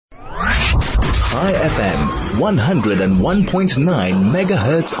High FM, 101.9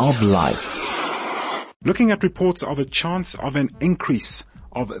 megahertz of life. Looking at reports of a chance of an increase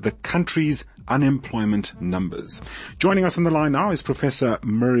of the country's unemployment numbers. Joining us on the line now is Professor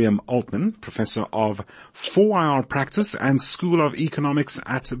Miriam Altman, Professor of 4IR Practice and School of Economics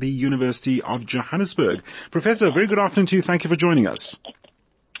at the University of Johannesburg. Professor, very good afternoon to you. Thank you for joining us.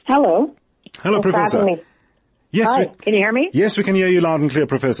 Hello. Hello, Thanks Professor. for having me. Yes, Hi. Can you hear me? Yes, we can hear you loud and clear,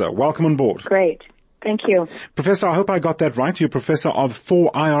 Professor. Welcome on board. Great. Thank you. Professor, I hope I got that right. You're Professor of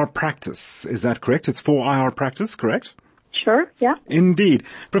 4IR Practice. Is that correct? It's 4IR Practice, correct? Sure, yeah. Indeed.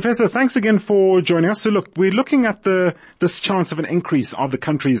 Professor, thanks again for joining us. So look, we're looking at this chance of an increase of the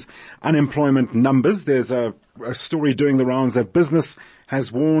country's unemployment numbers. There's a story doing the rounds that business has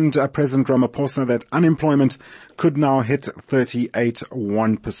warned President Ramaphosa that unemployment could now hit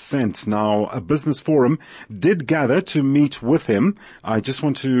 38.1%. Now, a business forum did gather to meet with him. I just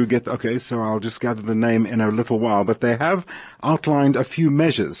want to so I'll just gather the name in a little while, but they have outlined a few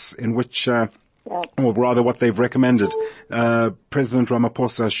measures in which or rather what they've recommended, President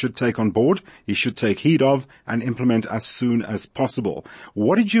Ramaphosa should take on board, he should take heed of, and implement as soon as possible.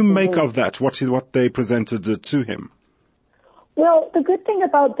 What did you make of that, what they presented to him? Well, the good thing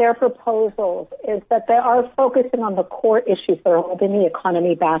about their proposals is that they are focusing on the core issues that are holding the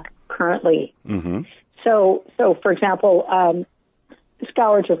economy back currently. Mm-hmm. So for example, the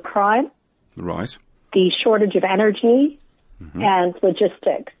scourge of crime, right, the shortage of energy, and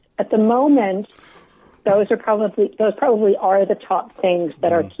logistics. At the moment, those probably are the top things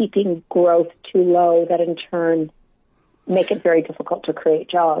that are keeping growth too low, that in turn make it very difficult to create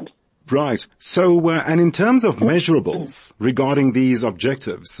jobs. Right. So, and in terms of measurables regarding these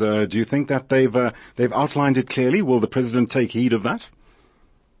objectives, do you think that they've outlined it clearly? Will the president take heed of that?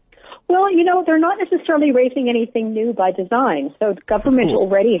 Well, they're not necessarily raising anything new by design. So the government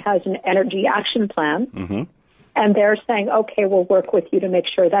already has an energy action plan. Mm-hmm. And they're saying, okay, we'll work with you to make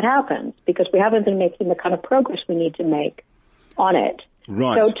sure that happens, because we haven't been making the kind of progress we need to make on it.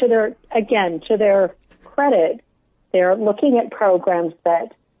 Right. So to their credit, they're looking at programs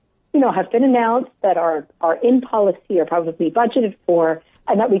that, have been announced, that are in policy or probably budgeted for,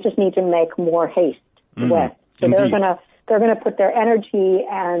 and that we just need to make more haste with. So Indeed. they're gonna put their energy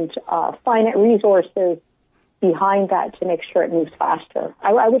and finite resources behind that to make sure it moves faster.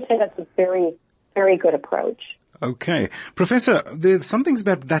 I would say that's a very, very good approach. Okay. Professor, there's something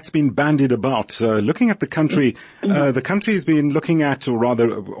that's been bandied about. Looking at the country, the country's been looking at, or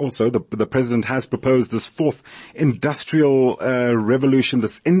rather also the president has proposed this fourth industrial revolution,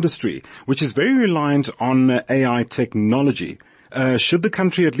 this industry, which is very reliant on AI technology. Should the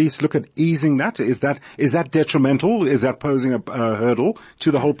country at least look at easing that? Is that detrimental? Is that posing a hurdle to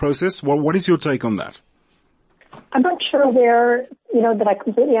the whole process? What is your take on that? I'm not sure that I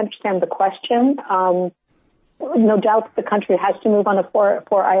completely understand the question. No doubt the country has to move on a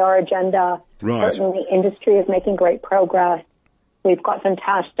 4IR agenda. Right. Certainly the industry is making great progress. We've got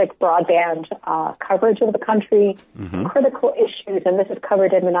fantastic broadband coverage of the country. Critical issues, and this is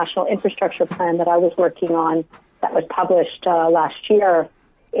covered in the National Infrastructure Plan that I was working on that was published last year,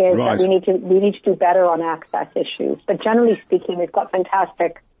 is that we need to do better on access issues. But generally speaking, we've got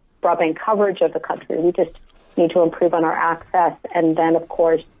fantastic broadband coverage of the country. We just need to improve on our access, and then, of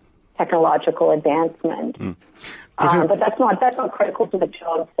course, technological advancement. But that's not critical to the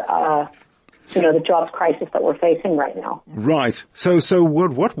jobs, the jobs crisis that we're facing right now. Right. So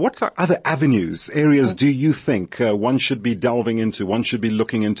what other areas do you think one should be delving into, one should be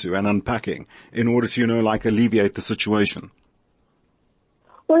looking into and unpacking in order to, alleviate the situation?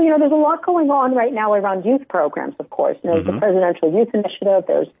 Well, there's a lot going on right now around youth programs, of course. There's the Presidential Youth Initiative.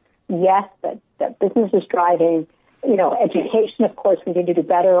 There's that business is driving. Education, of course, we need to do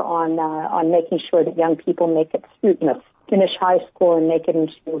better on making sure that young people make it through, finish high school and make it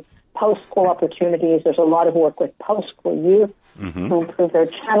into post-school opportunities. There's a lot of work with post-school youth to improve their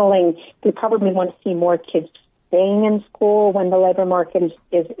channeling. We probably want to see more kids staying in school when the labor market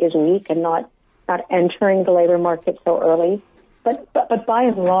is weak and not entering the labor market so early. But by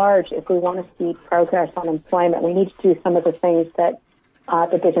and large, if we want to see progress on employment, we need to do some of the things that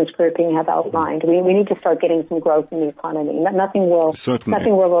the business grouping have outlined. We need to start getting some growth in the economy. Nothing will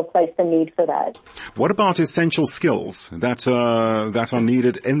replace the need for that. What about essential skills that are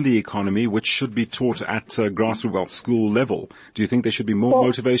needed in the economy, which should be taught at grassroots school level? Do you think there should be more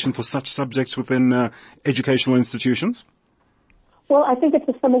motivation for such subjects within educational institutions? Well, I think it's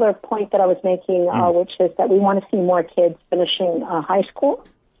a similar point that I was making, which is that we want to see more kids finishing high school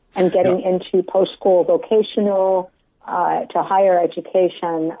and getting into post-school vocational to higher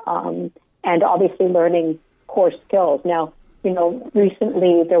education, and obviously learning core skills. Now,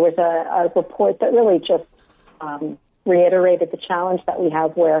 recently there was a report that really just reiterated the challenge that we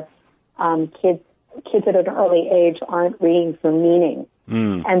have where kids at an early age aren't reading for meaning.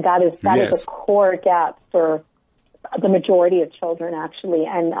 And that is a core gap for the majority of children, actually.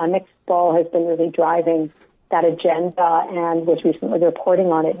 And Mixed Ball has been really driving that agenda and was recently reporting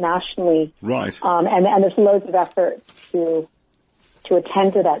on it nationally. Right. And there's loads of effort to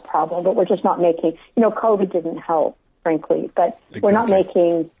attend to that problem, but we're just not making, COVID didn't help, frankly, but we're not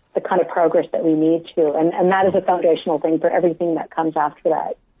making the kind of progress that we need to. And that is a foundational thing for everything that comes after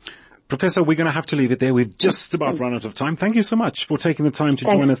that. Professor, we're going to have to leave it there. We've just about run out of time. Thank you so much for taking the time to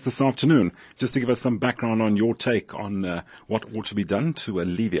join us this afternoon, just to give us some background on your take on what ought to be done to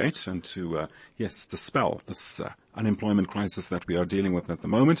alleviate and to, dispel this unemployment crisis that we are dealing with at the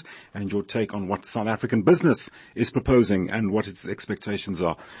moment, and your take on what South African business is proposing and what its expectations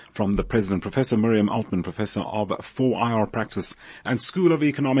are from the President. Professor Miriam Altman, Professor of 4IR Practice and School of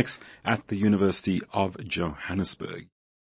Economics at the University of Johannesburg.